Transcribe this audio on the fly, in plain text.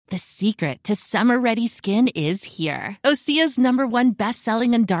The secret to summer-ready skin is here. Osea's #1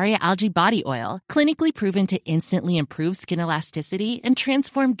 best-selling Undaria algae body oil, clinically proven to instantly improve skin elasticity and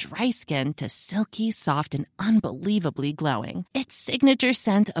transform dry skin to silky, soft, and unbelievably glowing. Its signature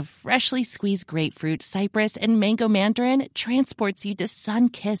scent of freshly squeezed grapefruit, cypress, and mango mandarin transports you to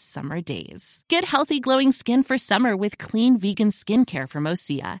sun-kissed summer days. Get healthy, glowing skin for summer with clean vegan skincare from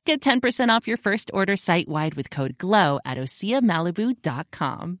Osea. Get 10% off your first order site-wide with code GLOW at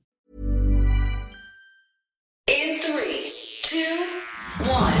OseaMalibu.com. In 3, 2,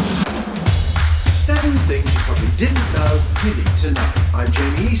 1. 7 things you probably didn't know you need to know. I'm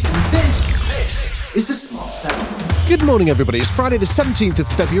Jamie East, and this is the Smart 7. Good morning, everybody. It's Friday the 17th of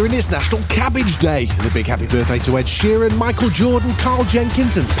February and it's National Cabbage Day. And a big happy birthday to Ed Sheeran, Michael Jordan, Carl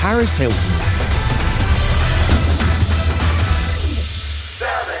Jenkins and Paris Hilton.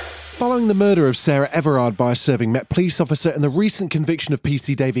 Following the murder of Sarah Everard by a serving Met police officer and the recent conviction of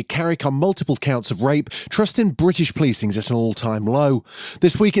PC David Carrick on multiple counts of rape, trust in British policing's at an all-time low.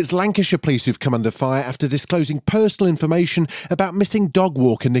 This week it's Lancashire police who've come under fire after disclosing personal information about missing dog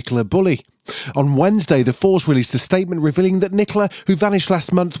walker Nicola Bulley. On Wednesday, the force released a statement revealing that Nicola, who vanished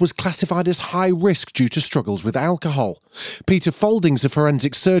last month, was classified as high risk due to struggles with alcohol. Peter Falding's a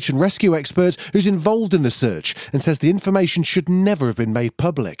forensic search and rescue expert who's involved in the search and says the information should never have been made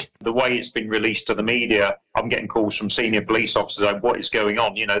public. The way it's been released to the media, I'm getting calls from senior police officers like, what is going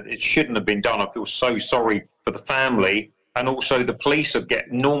on? You know, it shouldn't have been done. I feel so sorry for the family. And also the police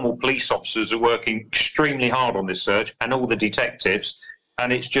normal police officers are working extremely hard on this search, and all the detectives.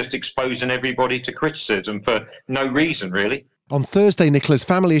 And it's just exposing everybody to criticism for no reason, really. On Thursday, Nicola's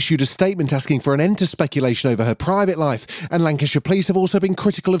family issued a statement asking for an end to speculation over her private life, and Lancashire police have also been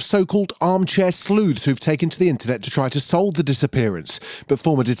critical of so-called armchair sleuths who've taken to the internet to try to solve the disappearance. But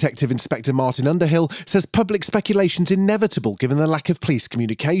former Detective Inspector Martin Underhill says public speculation's inevitable given the lack of police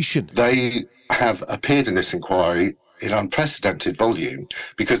communication. They have appeared in this inquiry in unprecedented volume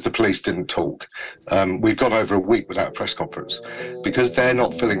because the police didn't talk. We've gone over a week without a press conference. Because they're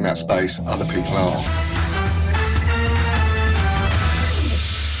not filling that space, other people are.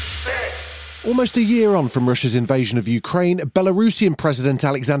 Almost a year on from Russia's invasion of Ukraine, Belarusian President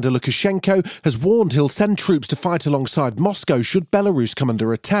Alexander Lukashenko has warned he'll send troops to fight alongside Moscow should Belarus come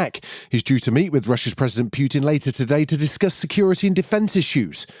under attack. He's due to meet with Russia's President Putin later today to discuss security and defence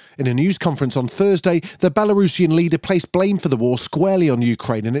issues. In a news conference on Thursday, the Belarusian leader placed blame for the war squarely on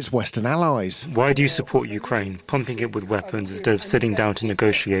Ukraine and its Western allies. Why do you support Ukraine, pumping it with weapons instead of sitting down to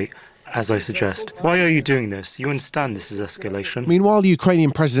negotiate? As I suggest. Why are you doing this? You understand this is escalation. Meanwhile,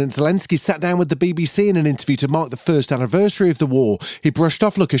 Ukrainian President Zelensky sat down with the BBC in an interview to mark the first anniversary of the war. He brushed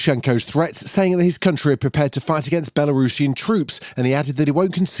off Lukashenko's threats, saying that his country had prepared to fight against Belarusian troops, and he added that he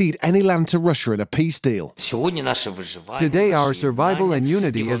won't concede any land to Russia in a peace deal. Today our survival and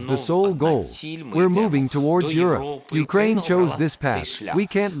unity is the sole goal. We're moving towards Europe. Ukraine chose this path. We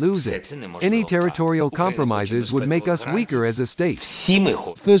can't lose it. Any territorial compromises would make us weaker as a state.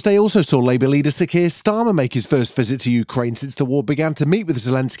 Thursday also saw Labour leader Sir Keir Starmer make his first visit to Ukraine since the war began to meet with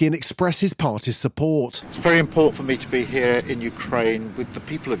Zelensky and express his party's support. It's very important for me to be here in Ukraine with the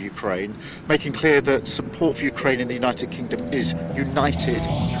people of Ukraine, making clear that support for Ukraine in the United Kingdom is united.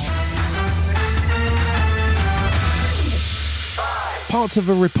 Parts of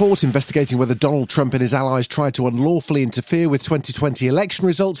a report investigating whether Donald Trump and his allies tried to unlawfully interfere with 2020 election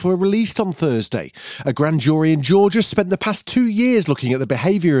results were released on Thursday. A grand jury in Georgia spent the past 2 years looking at the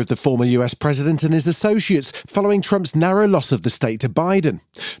behaviour of the former US president and his associates following Trump's narrow loss of the state to Biden.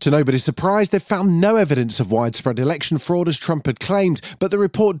 To nobody's surprise, they found no evidence of widespread election fraud as Trump had claimed, but the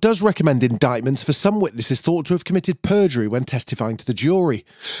report does recommend indictments for some witnesses thought to have committed perjury when testifying to the jury.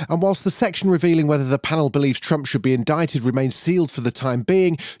 And whilst the section revealing whether the panel believes Trump should be indicted remains sealed for the time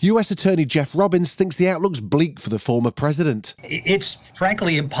being, US Attorney Jeff Robbins thinks the outlook's bleak for the former president. It's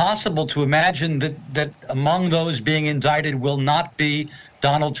frankly impossible to imagine that among those being indicted will not be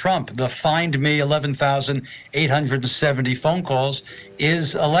Donald Trump. The Find Me 11,870 phone calls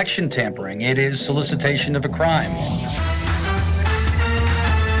is election tampering. It is solicitation of a crime.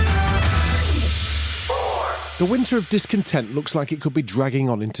 The winter of discontent looks like it could be dragging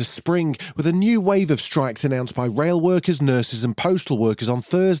on into spring, with a new wave of strikes announced by rail workers, nurses and postal workers on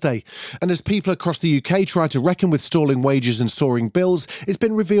Thursday. And as people across the UK try to reckon with stalling wages and soaring bills, it's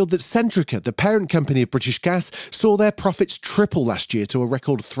been revealed that Centrica, the parent company of British Gas, saw their profits triple last year to a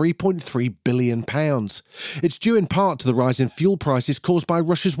record £3.3 billion. It's due in part to the rise in fuel prices caused by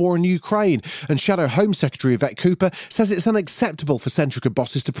Russia's war in Ukraine, and Shadow Home Secretary Yvette Cooper says it's unacceptable for Centrica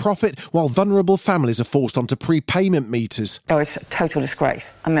bosses to profit while vulnerable families are forced onto prepayment meters. Oh, it's a total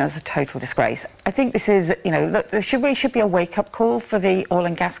disgrace. I mean, it's a total disgrace. I think this is, look, there should be a wake-up call for the oil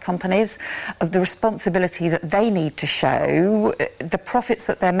and gas companies of the responsibility that they need to show. The profits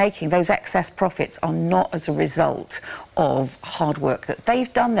that they're making, those excess profits, are not as a result of hard work that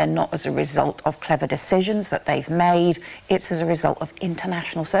they've done. They're not as a result of clever decisions that they've made. It's as a result of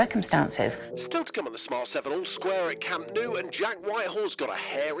international circumstances. Still to come on the Smart 7 All Square at Camp Nou, and Jack Whitehall's got a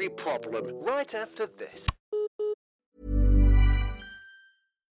hairy problem right after this.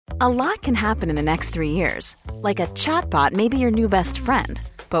 A lot can happen in the next 3 years. Like a chatbot may be your new best friend.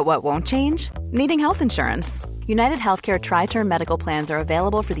 But what won't change? Needing health insurance. United Healthcare Tri-Term Medical Plans are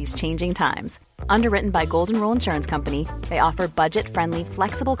available for these changing times. Underwritten by Golden Rule Insurance Company, they offer budget-friendly,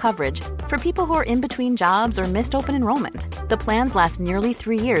 flexible coverage for people who are in between jobs or missed open enrollment. The plans last nearly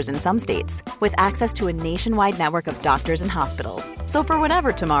 3 years in some states, with access to a nationwide network of doctors and hospitals. So for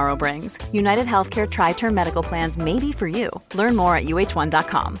whatever tomorrow brings, United Healthcare Tri-Term Medical Plans may be for you. Learn more at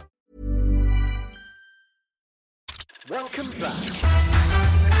uh1.com. Welcome back.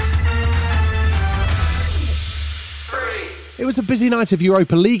 It was a busy night of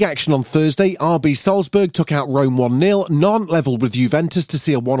Europa League action on Thursday. RB Salzburg took out Rome 1-0, Nantes levelled with Juventus to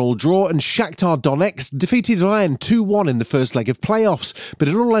see a 1-1 draw, and Shakhtar Donetsk defeated Rennes 2-1 in the first leg of playoffs. But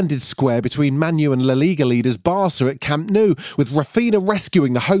it all ended square between Man U and La Liga leaders Barca at Camp Nou, with Rafinha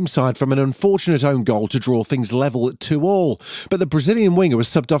rescuing the home side from an unfortunate own goal to draw things level at 2-2. But the Brazilian winger was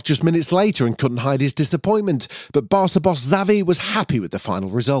subbed off just minutes later and couldn't hide his disappointment. But Barca boss Xavi was happy with the final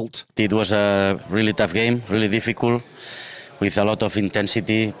result. It was a really tough game, really difficult, with a lot of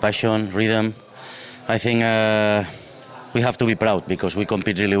intensity, passion, rhythm. I think we have to be proud because we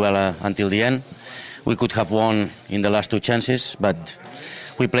compete really well until the end. We could have won in the last two chances, but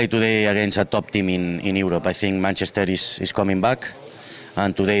we played today against a top team in Europe. I think Manchester is coming back,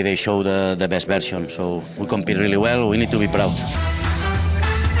 and today they showed the best version. So we compete really well. We need to be proud.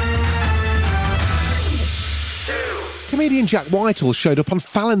 Comedian Jack Whitehall showed up on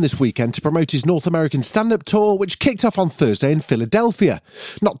Fallon this weekend to promote his North American stand-up tour, which kicked off on Thursday in Philadelphia.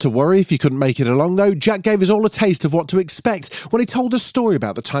 Not to worry if you couldn't make it along, though. Jack gave us all a taste of what to expect when he told a story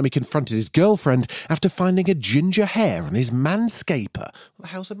about the time he confronted his girlfriend after finding a ginger hair on his manscaper. What the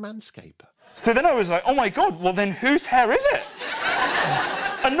hell's a manscaper? So then I was like, oh my God, well then whose hair is it?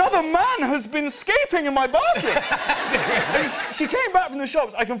 Another man has been scaping in my bathroom. And she came back from the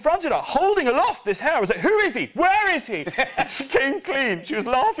shops. I confronted her, holding aloft this hair. I was like, who is he? Where is he? And she came clean. She was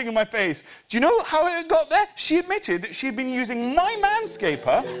laughing in my face. Do you know how it got there? She admitted that she had been using my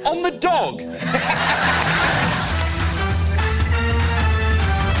manscaper on the dog.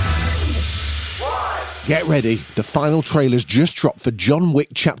 Get ready, the final trailer's just dropped for John Wick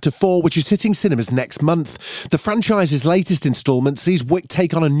Chapter 4, which is hitting cinemas next month. The franchise's latest instalment sees Wick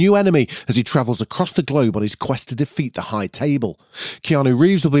take on a new enemy as he travels across the globe on his quest to defeat the High Table. Keanu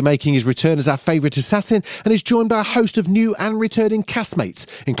Reeves will be making his return as our favourite assassin and is joined by a host of new and returning castmates,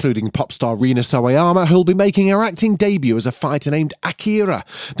 including pop star Rina Sawayama, who'll be making her acting debut as a fighter named Akira.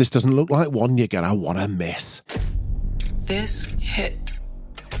 This doesn't look like one you're gonna want to miss. This hit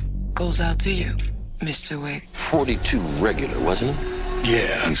goes out to you, Mr. Wick. 42 regular, wasn't it?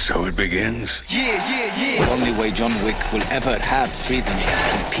 Yeah, and so it begins. Yeah. The only way John Wick will ever have freedom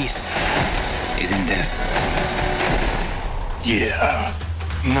and peace is in death. Yeah,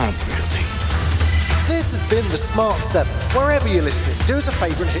 not really. This has been The Smart 7. Wherever you're listening, do us a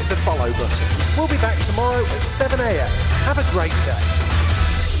favour and hit the follow button. We'll be back tomorrow at 7 a.m. Have a great day.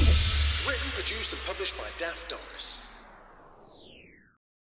 Written, produced and published by Daft Doris.